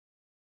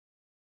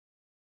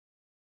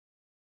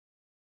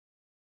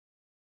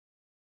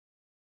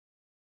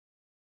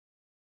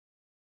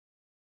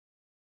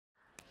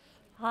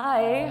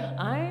Hi,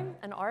 I'm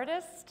an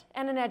artist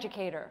and an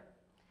educator.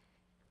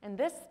 And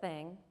this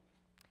thing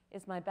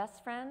is my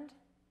best friend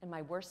and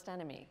my worst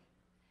enemy.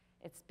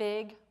 It's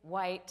big,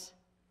 white,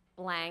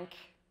 blank.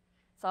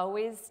 It's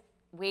always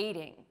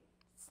waiting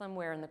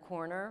somewhere in the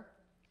corner.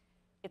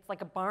 It's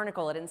like a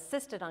barnacle. It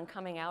insisted on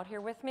coming out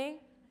here with me.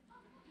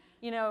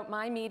 You know,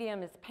 my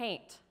medium is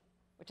paint,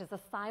 which is a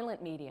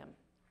silent medium.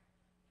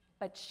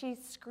 But she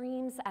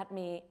screams at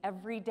me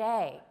every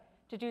day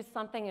to do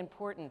something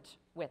important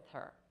with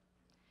her,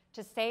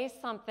 to say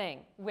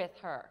something with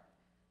her,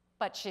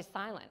 but she's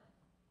silent.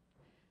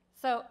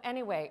 So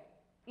anyway,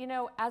 you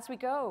know, as we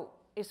go,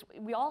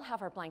 we all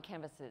have our blank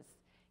canvases,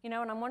 you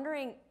know, and I'm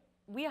wondering,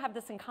 we have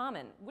this in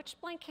common. Which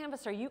blank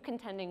canvas are you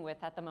contending with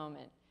at the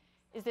moment?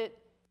 Is it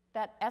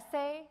that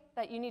essay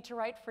that you need to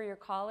write for your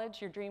college,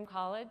 your dream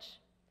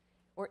college?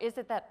 Or is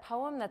it that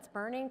poem that's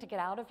burning to get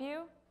out of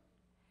you?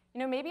 You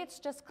know, maybe it's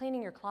just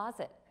cleaning your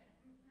closet.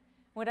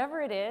 Whatever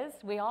it is,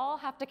 we all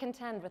have to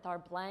contend with our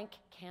blank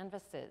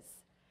canvases.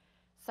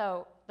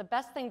 So the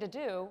best thing to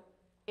do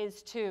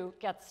is to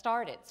get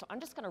started. So I'm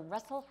just going to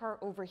wrestle her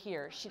over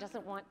here. She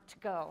doesn't want to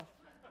go,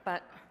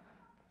 but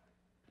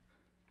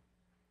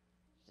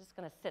she's just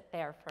going to sit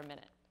there for a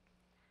minute.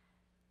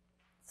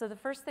 So the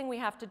first thing we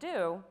have to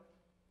do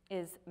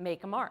is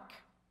make a mark.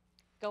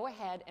 Go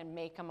ahead and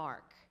make a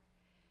mark.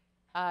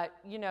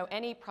 You know,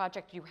 any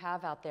project you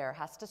have out there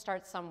has to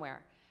start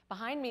somewhere.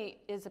 Behind me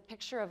is a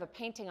picture of a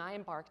painting I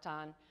embarked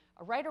on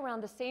right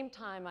around the same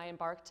time I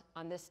embarked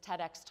on this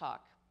TEDx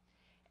talk.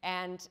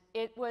 And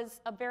it was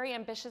a very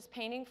ambitious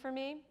painting for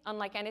me,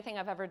 unlike anything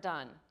I've ever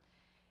done.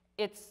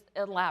 It's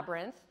a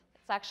labyrinth.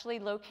 It's actually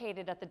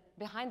located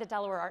behind the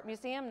Delaware Art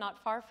Museum,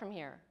 not far from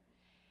here.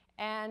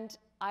 And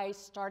I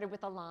started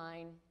with a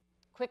line,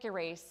 quick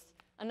erase,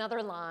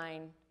 another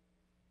line,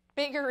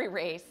 bigger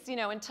erase, you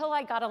know, until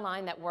I got a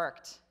line that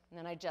worked, and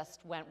then I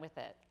just went with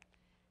it.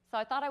 So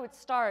I thought I would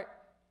start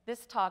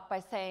this talk by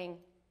saying,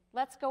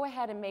 let's go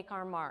ahead and make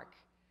our mark.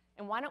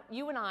 And why don't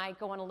you and I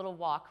go on a little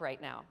walk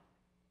right now?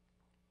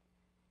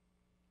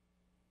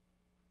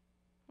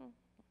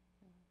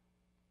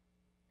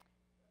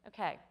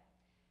 Okay,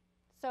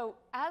 so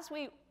as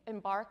we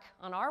embark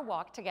on our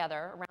walk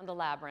together around the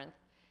labyrinth,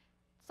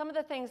 some of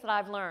the things that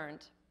I've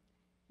learned,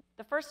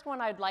 the first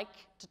one I'd like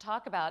to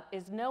talk about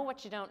is know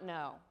what you don't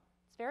know.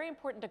 It's very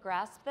important to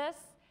grasp this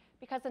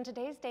because in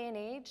today's day and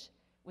age,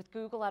 with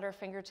Google at our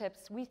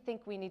fingertips, we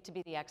think we need to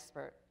be the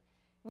expert.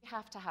 We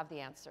have to have the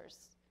answers.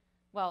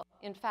 Well,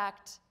 in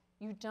fact,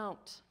 you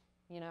don't,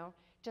 you know.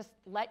 Just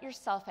let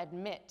yourself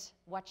admit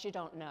what you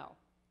don't know.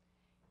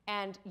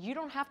 And you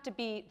don't have to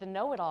be the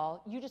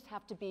know-it-all, you just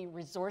have to be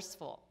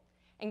resourceful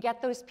and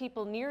get those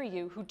people near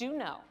you who do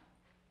know.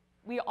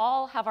 We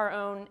all have our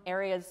own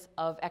areas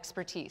of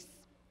expertise.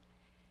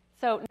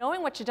 So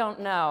knowing what you don't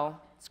know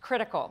is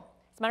critical.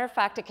 As a matter of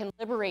fact, it can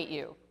liberate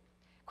you.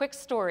 Quick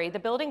story, the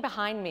building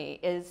behind me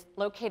is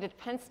located at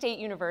Penn State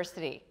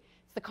University.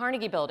 It's the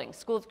Carnegie Building,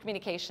 School of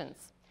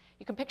Communications.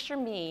 You can picture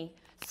me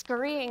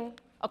scurrying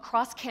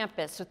across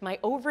campus with my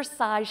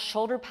oversized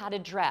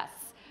shoulder-padded dress,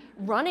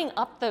 running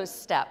up those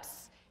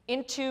steps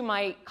into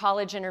my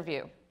college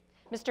interview.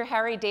 Mr.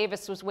 Harry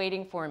Davis was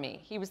waiting for me.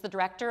 He was the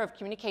director of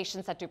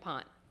communications at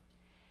DuPont.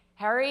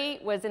 Harry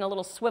was in a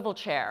little swivel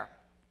chair.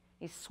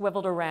 He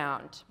swiveled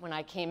around when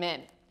I came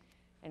in,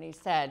 and he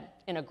said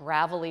in a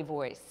gravelly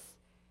voice,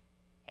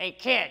 "Hey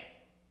kid,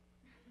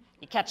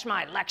 you catch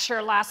my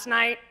lecture last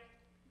night?"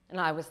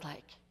 And I was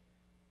like,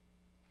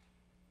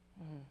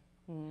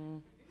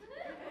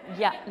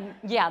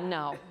 yeah,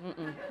 no,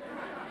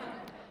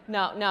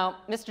 No,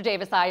 Mr.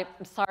 Davis, I'm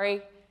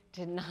sorry,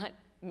 did not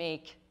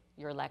make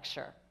your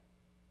lecture.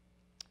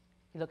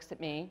 He looks at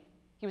me.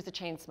 He was a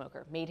chain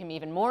smoker, made him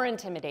even more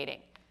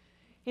intimidating.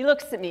 He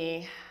looks at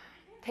me,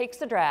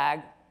 takes a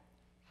drag,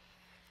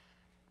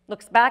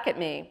 looks back at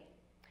me,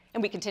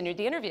 and we continued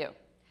the interview.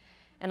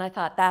 And I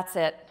thought, that's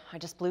it. I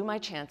just blew my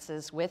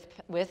chances with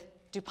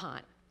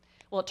DuPont.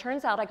 Well, it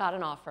turns out I got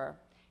an offer,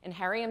 and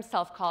Harry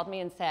himself called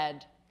me and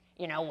said,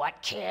 "You know what,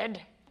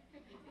 kid?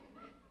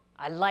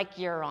 I like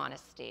your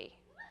honesty.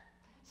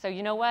 So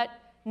you know what?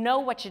 Know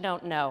what you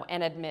don't know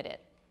and admit it."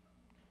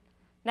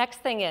 Next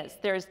thing is,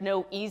 there's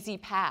no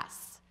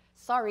EZPass.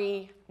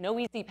 Sorry, no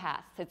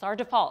EZPass. It's our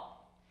default.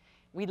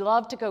 We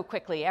love to go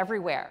quickly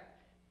everywhere.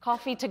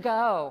 Coffee to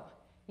go.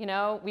 You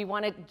know, we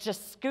want to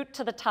just scoot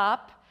to the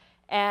top,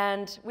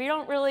 and we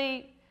don't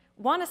really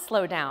want to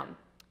slow down.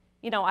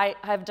 You know,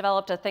 I've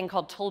developed a thing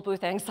called toll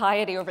booth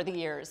anxiety over the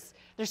years.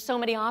 There's so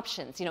many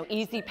options. You know,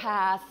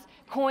 EZPass,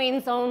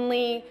 coins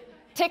only,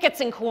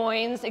 tickets and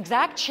coins,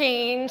 exact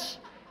change.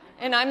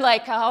 And I'm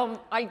like,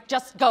 I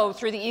just go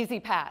through the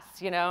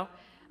EZPass, you know?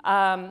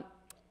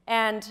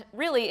 And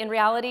really, in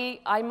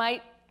reality, I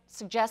might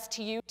suggest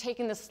to you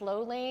taking the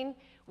slow lane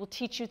will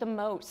teach you the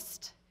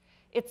most.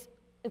 It's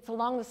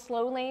along the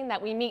slow lane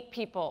that we meet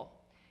people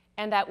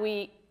and that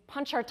we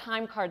punch our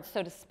time cards,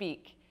 so to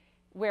speak,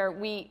 where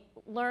we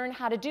learn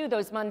how to do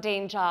those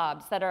mundane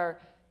jobs that are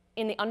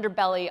in the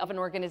underbelly of an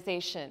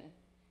organization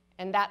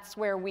And that's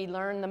where we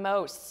learn the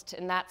most,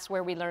 and that's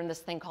where we learn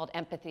this thing called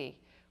empathy,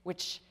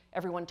 which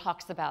everyone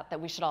talks about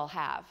that we should all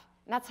have.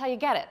 And that's how you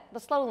get it, the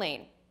slow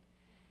lane.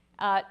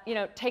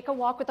 Take a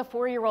walk with a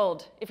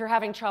 4-year-old if you're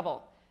having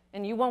trouble,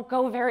 and you won't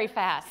go very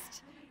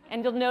fast,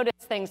 and you'll notice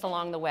things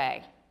along the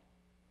way.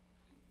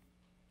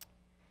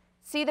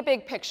 See the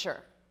big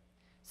picture.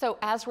 So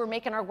as we're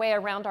making our way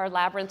around our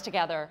labyrinth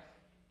together,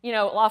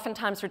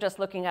 oftentimes we're just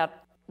looking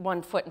at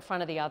one foot in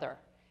front of the other.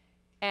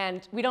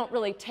 And we don't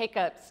really take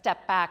a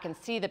step back and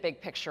see the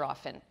big picture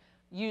often.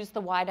 Use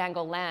the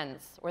wide-angle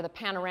lens or the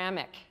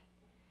panoramic.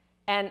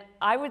 And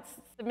I would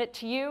submit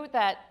to you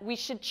that we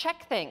should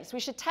check things. We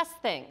should test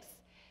things.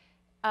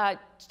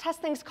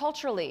 Test things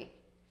culturally.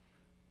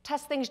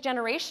 Test things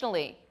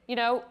generationally.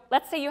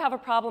 Let's say you have a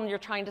problem you're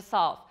trying to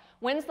solve.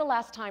 When's the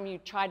last time you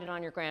tried it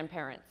on your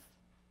grandparents?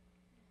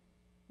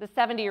 The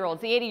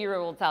 70-year-olds, the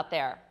 80-year-olds out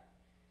there.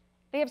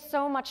 They have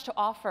so much to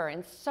offer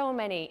and so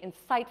many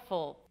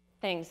insightful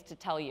things to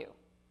tell you.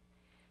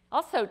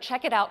 Also,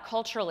 check it out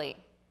culturally.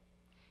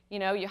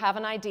 You have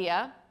an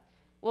idea.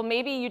 Well,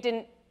 maybe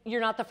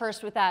you're not the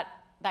first with that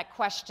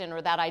question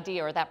or that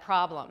idea or that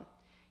problem.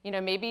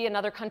 Maybe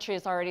another country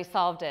has already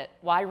solved it.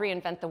 Why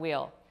reinvent the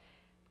wheel?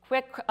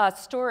 Quick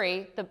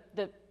story,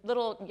 the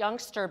little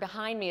youngster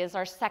behind me is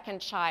our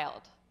second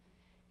child.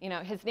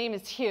 His name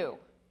is Hugh,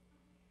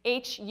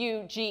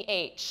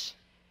 H-U-G-H.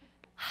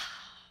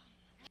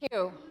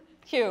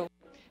 Hugh.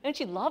 Don't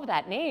you love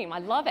that name? I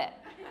love it.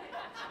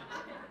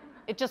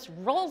 It just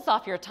rolls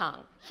off your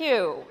tongue,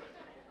 Hugh.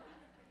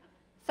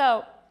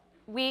 So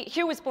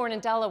Hugh was born in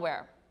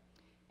Delaware,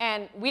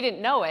 and we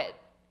didn't know it,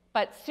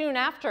 but soon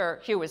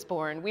after Hugh was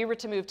born, we were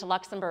to move to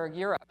Luxembourg,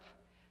 Europe.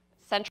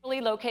 Centrally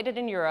located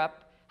in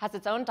Europe, has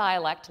its own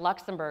dialect,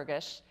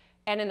 Luxembourgish,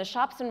 and in the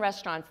shops and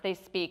restaurants, they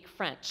speak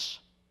French.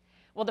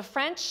 Well, the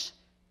French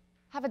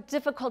have a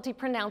difficulty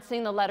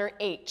pronouncing the letter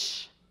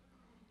H.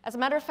 As a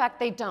matter of fact,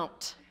 they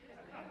don't.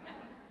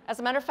 As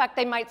a matter of fact,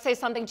 they might say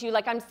something to you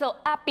like, "I'm so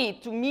happy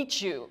to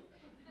meet you."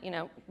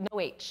 No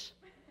H.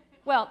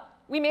 Well,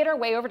 we made our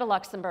way over to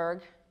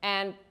Luxembourg,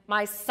 and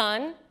my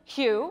son,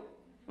 Hugh,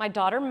 my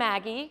daughter,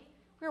 Maggie,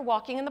 we were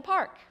walking in the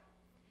park.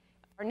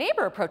 Our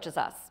neighbor approaches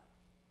us,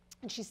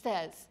 and she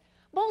says,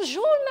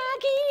 "Bonjour,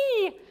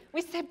 Maggie."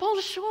 We say,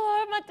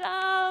 "Bonjour,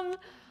 madame.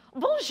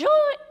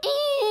 Bonjour,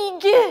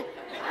 Ig."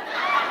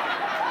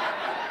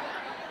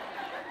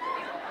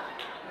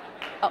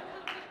 Oh,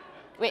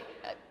 wait,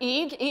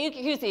 Ig?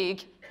 Who's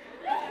Ig?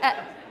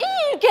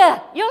 Ig,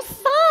 your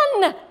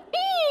son,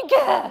 Ig.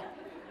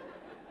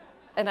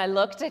 And I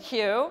looked at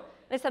Hugh,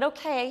 and I said,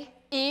 "Okay,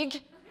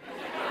 Ig."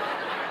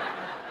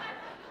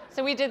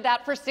 So we did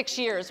that for 6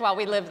 years while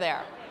we lived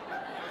there.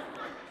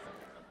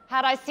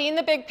 Had I seen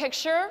the big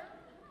picture,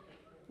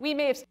 we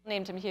may have still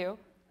named him Hugh.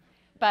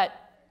 But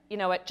you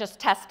know what, just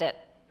test it.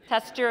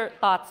 Test your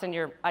thoughts and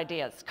your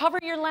ideas. Cover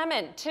your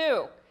lemon,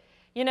 too.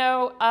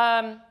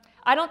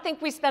 I don't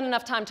think we spend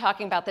enough time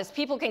talking about this.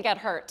 People can get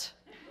hurt.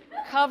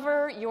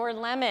 Cover your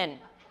lemon.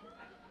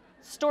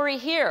 Story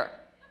here.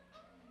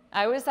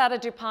 I was at a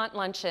DuPont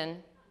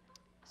luncheon,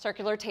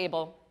 circular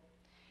table,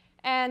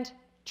 and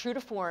true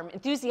to form,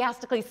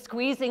 enthusiastically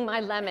squeezing my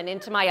lemon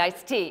into my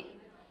iced tea.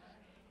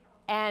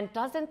 And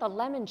doesn't the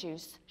lemon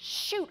juice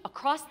shoot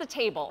across the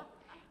table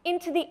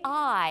into the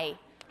eye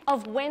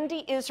of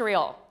Wendy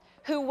Israel,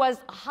 who was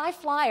a high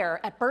flyer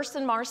at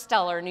Burson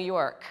Marsteller, New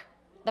York,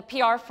 the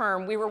PR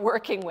firm we were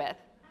working with.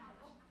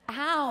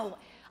 Ow.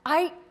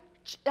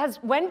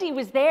 As Wendy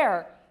was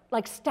there,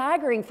 like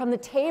staggering from the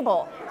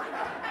table,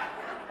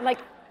 like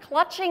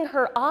clutching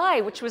her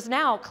eye, which was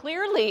now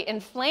clearly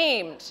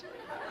inflamed.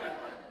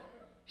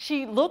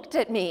 She looked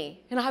at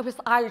me, and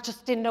I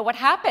just didn't know what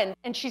happened.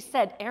 And she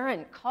said,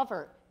 "Erin,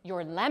 cover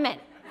your lemon."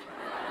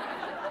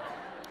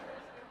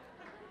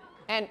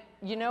 And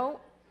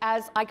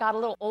as I got a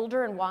little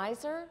older and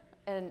wiser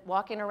and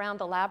walking around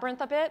the labyrinth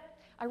a bit,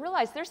 I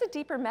realized there's a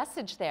deeper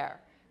message there.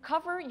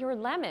 Cover your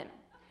lemon,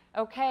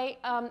 okay?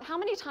 How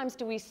many times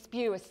do we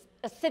spew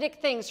acidic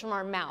things from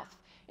our mouth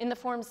in the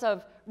forms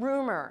of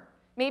rumor,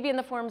 maybe in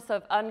the forms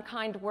of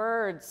unkind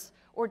words,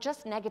 or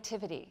just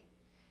negativity?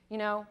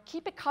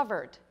 Keep it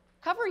covered.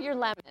 Cover your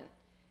lemon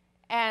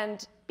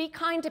and be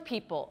kind to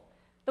people.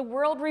 The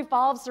world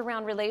revolves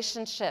around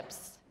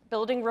relationships,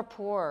 building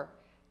rapport.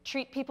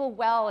 Treat people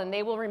well, and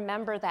they will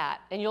remember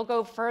that, and you'll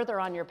go further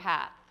on your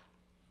path.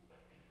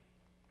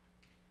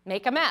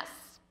 Make a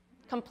mess.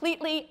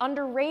 Completely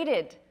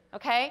underrated,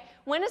 okay?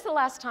 When is the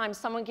last time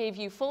someone gave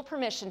you full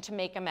permission to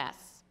make a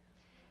mess?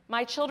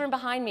 My children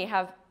behind me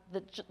have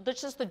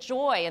just the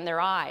joy in their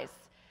eyes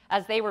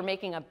as they were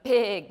making a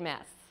big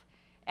mess.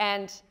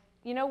 And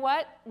you know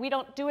what? We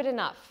don't do it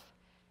enough.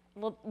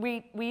 Well,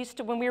 we used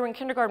to, when we were in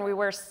kindergarten, we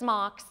wear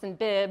smocks and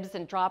bibs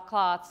and drop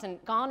cloths, and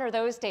gone are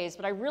those days,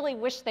 but I really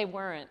wish they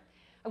weren't.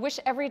 I wish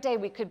every day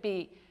we could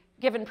be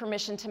given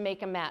permission to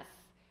make a mess.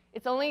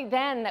 It's only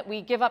then that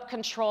we give up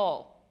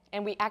control,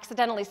 and we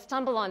accidentally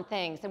stumble on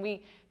things, and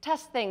we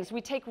test things,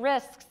 we take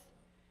risks,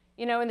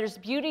 and there's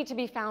beauty to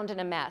be found in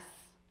a mess.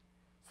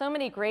 So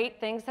many great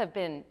things have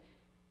been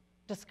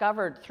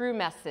discovered through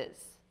messes.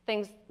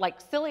 Things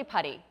like silly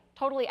putty,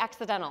 totally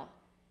accidental.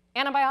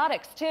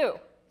 Antibiotics, too.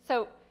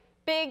 So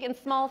big and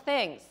small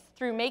things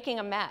through making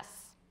a mess.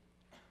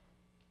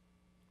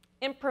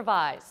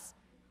 Improvise.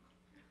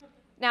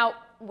 Now,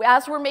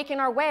 as we're making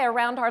our way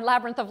around our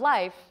labyrinth of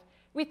life,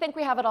 we think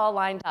we have it all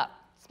lined up,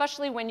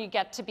 especially when you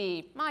get to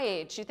be my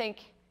age. You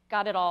think,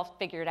 got it all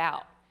figured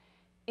out.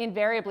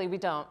 Invariably, we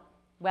don't.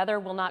 Weather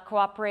will not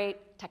cooperate.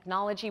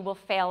 Technology will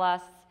fail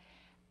us.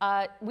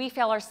 We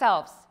fail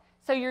ourselves.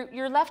 So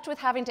you're left with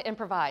having to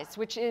improvise,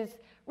 which is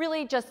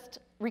really just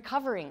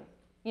recovering,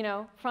 you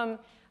know, from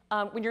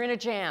when you're in a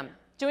jam,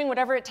 doing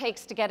whatever it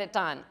takes to get it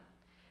done.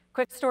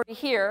 Quick story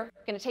here,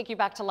 I'm going to take you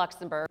back to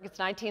Luxembourg. It's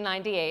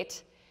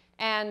 1998,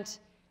 and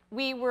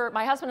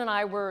my husband and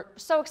I were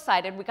so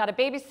excited. We got a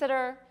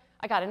babysitter,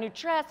 I got a new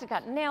dress, I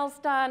got nails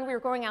done, we were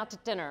going out to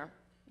dinner,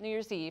 New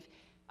Year's Eve.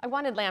 I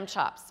wanted lamb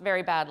chops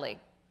very badly.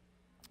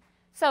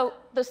 So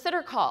the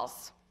sitter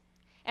calls,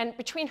 and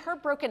between her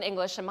broken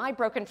English and my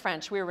broken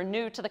French, we were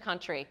new to the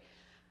country,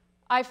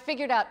 I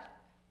figured out,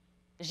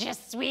 je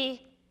suis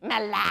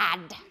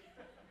malade.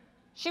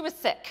 She was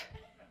sick.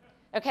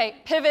 Okay,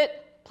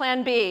 pivot,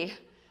 plan B.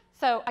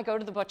 So I go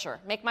to the butcher,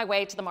 make my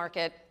way to the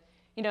market.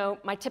 You know,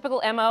 my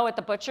typical MO at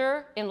the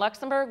butcher in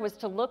Luxembourg was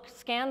to look,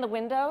 scan the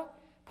window,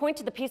 point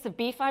to the piece of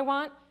beef I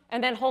want,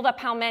 and then hold up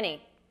how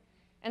many.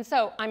 And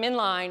so I'm in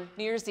line,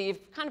 New Year's Eve,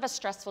 kind of a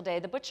stressful day.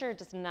 The butcher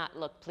does not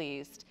look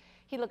pleased.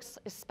 He looks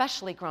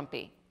especially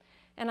grumpy.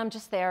 And I'm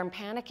just there, I'm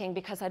panicking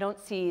because I don't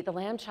see the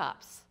lamb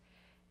chops.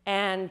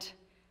 And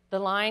the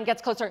line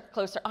gets closer and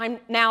closer. I'm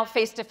now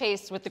face to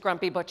face with the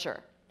grumpy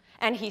butcher.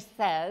 And he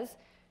says,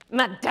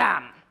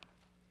 Madame.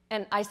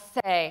 And I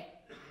say,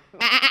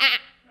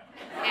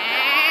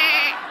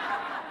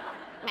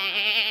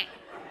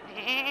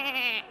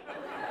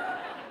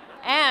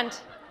 and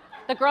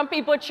the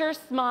grumpy butcher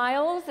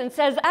smiles and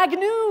says,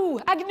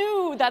 agneau,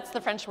 agneau. That's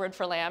the French word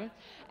for lamb.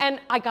 And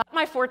I got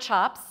my 4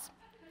 chops.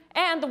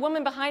 And the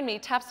woman behind me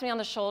taps me on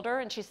the shoulder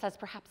and she says,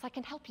 perhaps I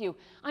can help you.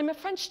 I'm a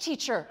French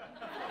teacher.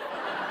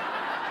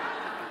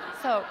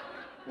 So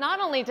not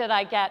only did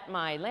I get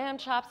my lamb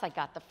chops, I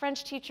got the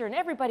French teacher, and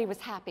everybody was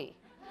happy.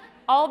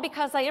 All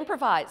because I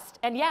improvised.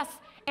 And yes,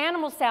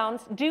 animal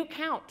sounds do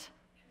count,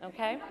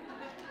 okay?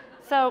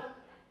 So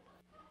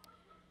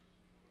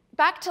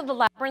back to the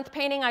labyrinth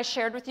painting I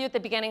shared with you at the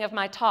beginning of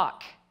my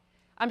talk.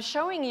 I'm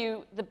showing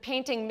you the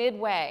painting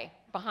midway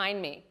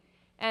behind me.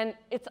 And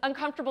it's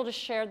uncomfortable to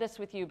share this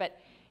with you, but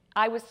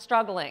I was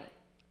struggling.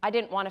 I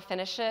didn't want to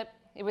finish it.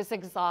 It was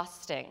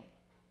exhausting.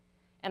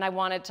 And I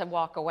wanted to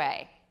walk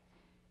away.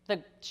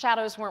 The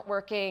shadows weren't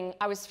working.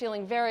 I was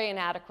feeling very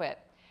inadequate.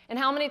 And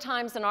how many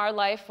times in our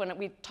life, when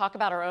we talk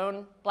about our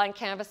own blank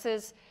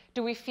canvases,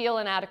 do we feel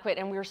inadequate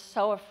and we're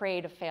so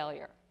afraid of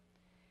failure?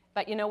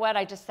 But you know what?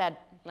 I just said,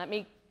 let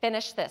me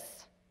finish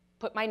this.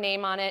 Put my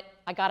name on it.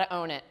 I got to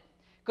own it.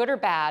 Good or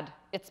bad,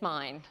 it's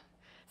mine.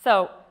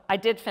 So I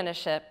did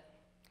finish it,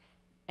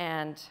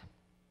 and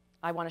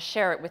I want to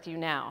share it with you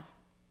now.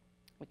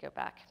 Let me go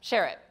back.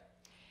 Share it.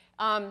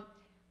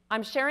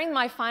 I'm sharing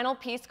my final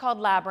piece called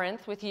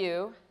Labyrinth with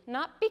you,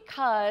 not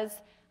because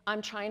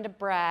I'm trying to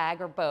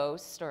brag or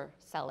boast or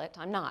sell it.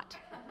 I'm not.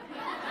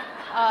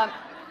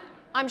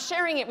 I'm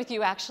sharing it with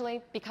you,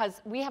 actually,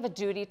 because we have a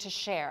duty to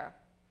share.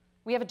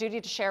 We have a duty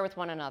to share with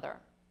one another.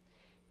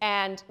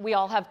 And we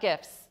all have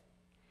gifts.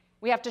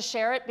 We have to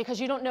share it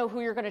because you don't know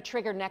who you're going to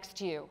trigger next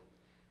to you.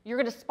 You're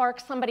going to spark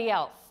somebody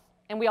else,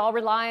 and we all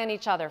rely on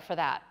each other for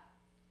that.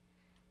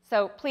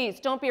 So please,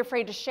 don't be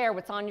afraid to share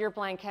what's on your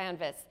blank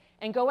canvas.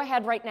 And go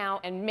ahead right now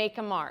and make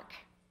a mark.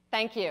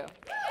 Thank you.